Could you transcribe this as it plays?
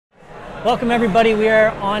Welcome everybody, we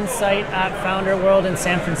are on site at Founder World in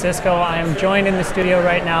San Francisco. I am joined in the studio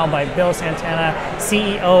right now by Bill Santana,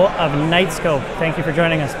 CEO of Knightscope. Thank you for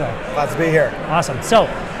joining us, Bill. Glad to be here. Awesome. So,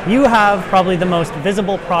 you have probably the most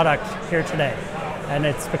visible product here today, and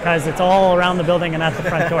it's because it's all around the building and at the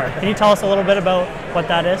front door. Can you tell us a little bit about what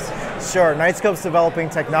that is? Sure. Knightscope's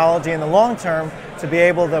developing technology in the long term to be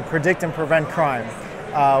able to predict and prevent crime.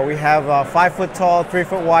 We have 5 foot tall, 3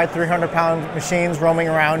 foot wide, 300-pound machines roaming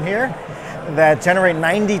around here that generate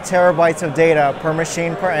 90 terabytes of data per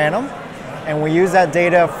machine per annum. And we use that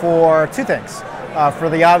data for two things. For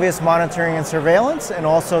the obvious monitoring and surveillance, and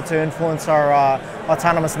also to influence our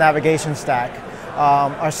autonomous navigation stack.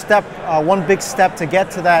 One big step to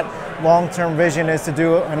get to that long-term vision is to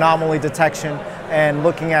do anomaly detection and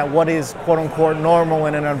looking at what is quote-unquote normal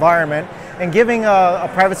in an environment, and giving a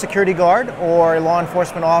private security guard or a law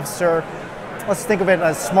enforcement officer, let's think of it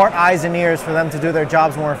as smart eyes and ears for them to do their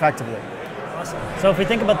jobs more effectively. Awesome. So if we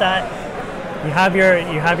think about that, you have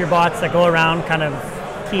your bots that go around kind of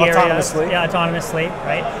key areas. Autonomously,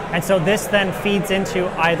 right? And so this then feeds into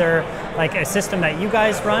either like a system that you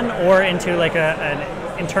guys run or into like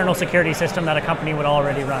an internal security system that a company would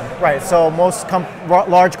already run. Right, so most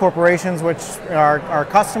large corporations, which are our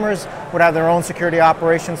customers, would have their own security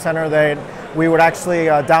operations center. We would actually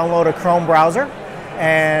download a Chrome browser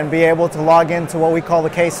and be able to log into what we call the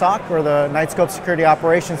KSOC, or the Knightscope Security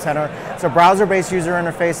Operations Center. It's a browser-based user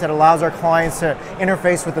interface that allows our clients to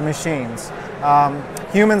interface with the machines.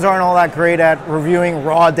 Humans aren't all that great at reviewing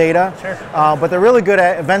raw data, sure. But they're really good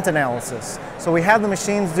at event analysis. So we have the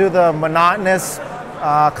machines do the monotonous,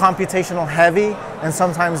 computational heavy, and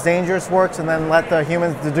sometimes dangerous works, and then let the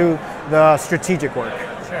humans to do the strategic work.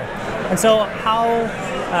 Sure. And so how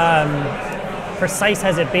precise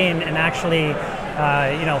has it been in actually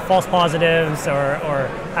false positives or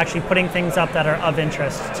actually putting things up that are of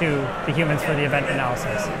interest to the humans for the event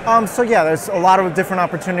analysis? So yeah, there's a lot of different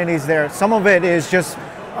opportunities there. Some of it is just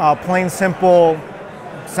plain simple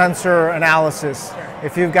sensor analysis. Sure.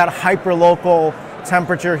 If you've got hyper-local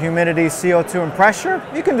temperature, humidity, CO2, and pressure,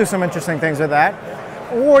 you can do some interesting things with that.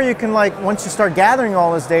 Or you can, once you start gathering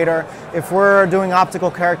all this data, if we're doing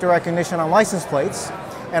optical character recognition on license plates,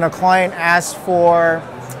 and a client asks for,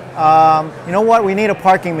 you know what, we need a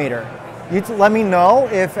parking meter. You let me know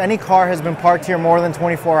if any car has been parked here more than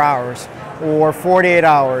 24 hours, or 48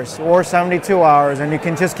 hours, or 72 hours, and you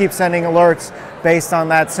can just keep sending alerts based on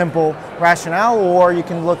that simple rationale. Or you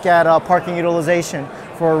can look at parking utilization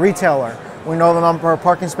for a retailer. We know the number of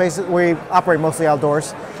parking spaces. We operate mostly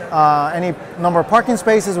outdoors. Any number of parking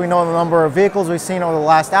spaces, we know the number of vehicles we've seen over the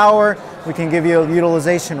last hour. We can give you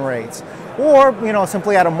utilization rates. Or,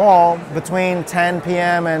 simply at a mall, between 10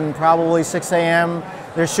 p.m. and probably 6 a.m.,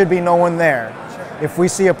 there should be no one there. If we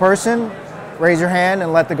see a person, raise your hand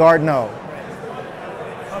and let the guard know.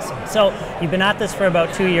 Awesome. So you've been at this for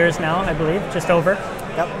about 2 years now, I believe, just over.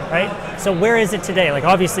 Yep. Right? So where is it today?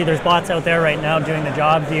 Obviously there's bots out there right now doing the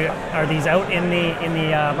job. Are these out in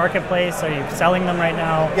the marketplace? Are you selling them right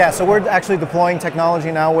now? Yeah, so we're actually deploying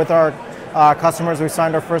technology now with our customers. We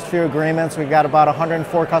signed our first few agreements. We've got about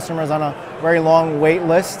 104 customers on a very long wait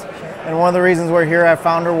list. And one of the reasons we're here at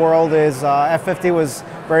Founder World is F50 was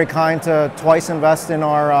very kind to twice invest in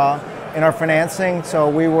our financing. So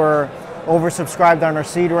we were oversubscribed on our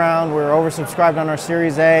seed round, we were oversubscribed on our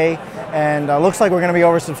Series A, and looks like we're going to be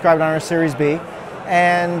oversubscribed on our Series B.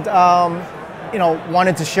 And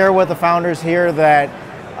wanted to share with the founders here that,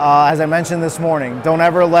 as I mentioned this morning, don't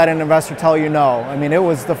ever let an investor tell you no. I mean,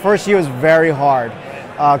 the first year was very hard,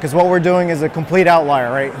 because what we're doing is a complete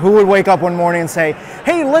outlier, right? Who would wake up one morning and say,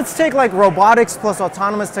 hey, let's take robotics plus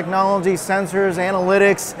autonomous technology, sensors,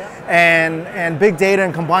 analytics, and big data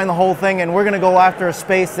and combine the whole thing, and we're going to go after a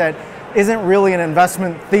space that isn't really an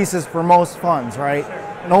investment thesis for most funds, right?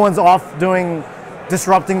 No one's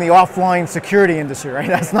disrupting the offline security industry, right?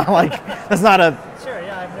 That's not a... Sure,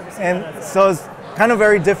 yeah, I've never seen and that. So it's kind of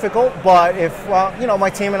very difficult, but if, my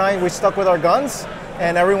team and I, we stuck with our guns,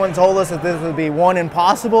 and everyone told us that this would be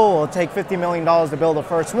impossible, it'll take $50 million to build the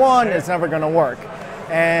first one, it's never gonna work.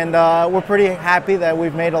 And we're pretty happy that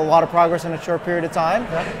we've made a lot of progress in a short period of time.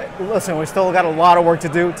 Yeah. Listen, we still got a lot of work to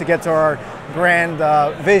do to get to our grand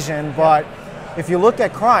vision, but if you look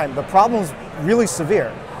at crime, the problem's really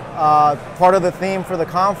severe. Part of the theme for the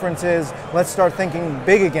conference is let's start thinking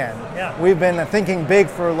big again. Yeah. We've been thinking big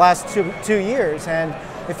for the last two years, and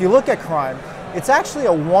if you look at crime, it's actually a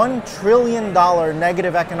 $1 trillion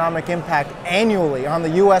negative economic impact annually on the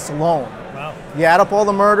US alone. Wow. You add up all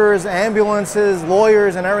the murders, ambulances,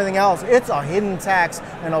 lawyers, and everything else, it's a hidden tax,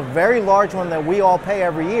 and a very large one that we all pay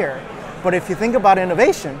every year. But if you think about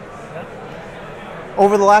innovation,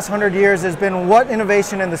 over the last 100 years has been what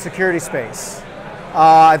innovation in the security space?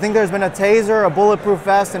 I think there's been a taser, a bulletproof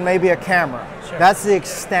vest, and maybe a camera. Sure. That's the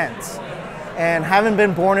extent. And having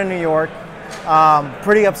been born in New York,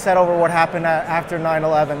 pretty upset over what happened after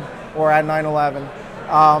 9/11 or at 9/11.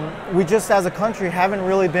 We just as a country haven't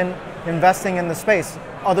really been investing in the space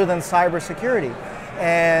other than cybersecurity.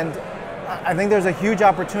 And I think there's a huge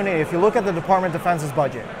opportunity. If you look at the Department of Defense's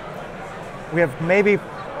budget, we have maybe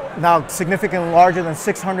now significantly larger than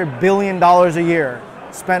 $600 billion a year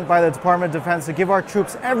spent by the Department of Defense to give our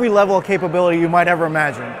troops every level of capability you might ever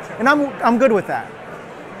imagine. And I'm good with that.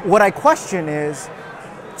 What I question is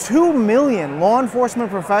 2 million law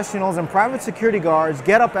enforcement professionals and private security guards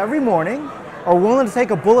get up every morning, are willing to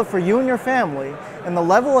take a bullet for you and your family, and the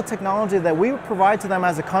level of technology that we provide to them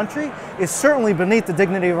as a country is certainly beneath the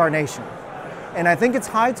dignity of our nation. And I think it's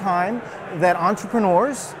high time that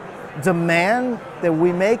entrepreneurs demand that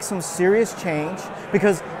we make some serious change,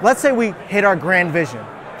 because let's say we hit our grand vision.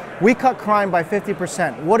 We cut crime by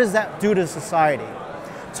 50%. What does that do to society?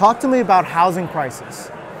 Talk to me about housing prices.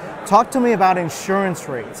 Talk to me about insurance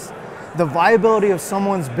rates, the viability of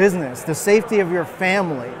someone's business, the safety of your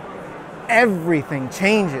family. Everything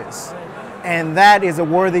changes, and that is a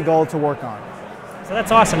worthy goal to work on. So that's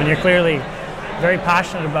awesome, and you're clearly very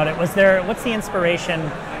passionate about it. What's the inspiration?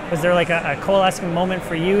 Was there like a coalescing moment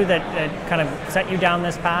for you that kind of set you down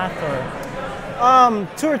this path, or?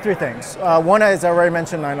 2 or 3 things. One, as I already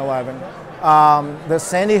mentioned, 9/11. The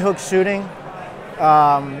Sandy Hook shooting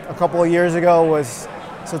a couple of years ago was,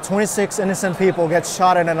 so 26 innocent people get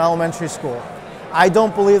shot at an elementary school. I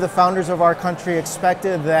don't believe the founders of our country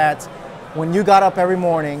expected that when you got up every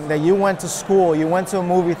morning, that you went to school, you went to a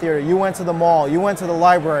movie theater, you went to the mall, you went to the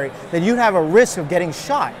library, that you'd have a risk of getting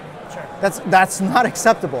shot. Sure. That's not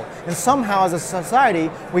acceptable. And somehow as a society,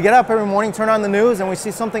 we get up every morning, turn on the news, and we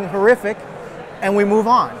see something horrific, and we move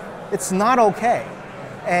on. It's not okay.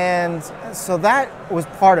 And so that was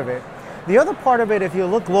part of it. The other part of it, if you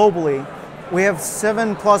look globally, we have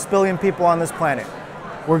 7+ billion people on this planet.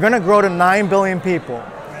 We're gonna grow to 9 billion people.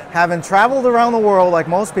 Having traveled around the world like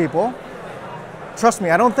most people, trust me,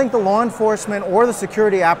 I don't think the law enforcement or the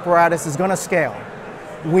security apparatus is gonna scale.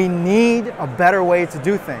 We need a better way to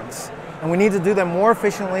do things, and we need to do them more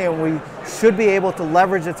efficiently, and we should be able to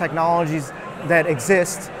leverage the technologies that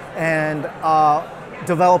exist and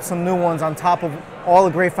develop some new ones on top of all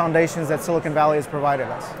the great foundations that Silicon Valley has provided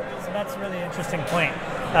us. So that's a really interesting point.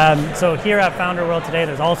 So here at Founder World today,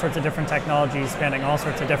 there's all sorts of different technologies spanning all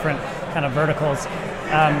sorts of different kind of verticals.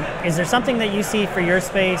 Is there something that you see for your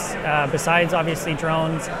space, besides obviously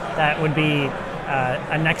drones, that would be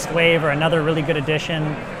a next wave or another really good addition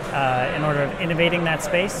in order of innovating that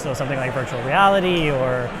space? So something like virtual reality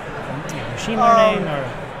or machine learning or?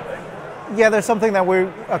 Yeah, there's something that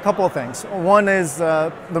a couple of things. One is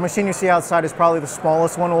the machine you see outside is probably the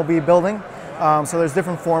smallest one we'll be building. So there's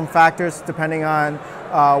different form factors depending on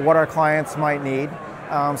what our clients might need.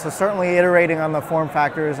 So certainly iterating on the form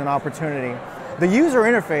factor is an opportunity. The user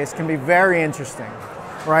interface can be very interesting,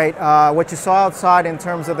 right? What you saw outside in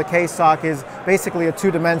terms of the case stock is basically a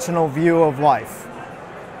 2-dimensional view of life.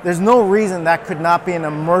 There's no reason that could not be an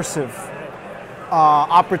immersive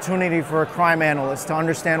opportunity for a crime analyst to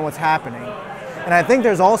understand what's happening. And I think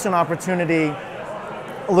there's also an opportunity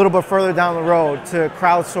a little bit further down the road to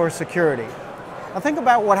crowdsource security. Now think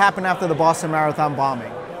about what happened after the Boston Marathon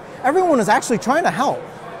bombing. Everyone was actually trying to help,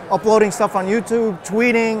 uploading stuff on YouTube,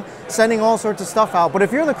 tweeting, sending all sorts of stuff out. But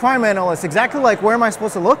if you're the crime analyst, exactly like, where am I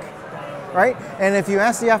supposed to look? Right? And if you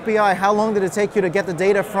ask the FBI, how long did it take you to get the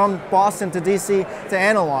data from Boston to DC to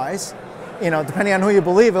analyze? Depending on who you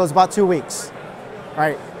believe, it was about 2 weeks.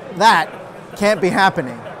 Right? That can't be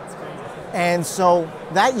happening. And so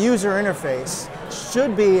that user interface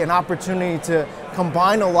should be an opportunity to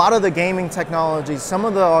combine a lot of the gaming technologies, some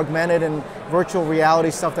of the augmented and virtual reality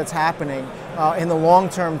stuff that's happening in the long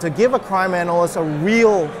term, to give a crime analyst a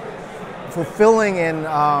real, fulfilling and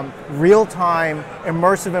real-time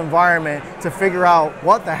immersive environment to figure out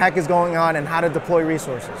what the heck is going on and how to deploy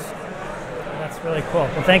resources. That's really cool.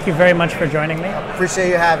 Well, thank you very much for joining me. Appreciate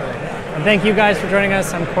you having me. And thank you guys for joining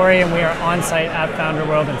us. I'm Kory, and we are on site at Founder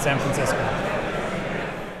World in San Francisco.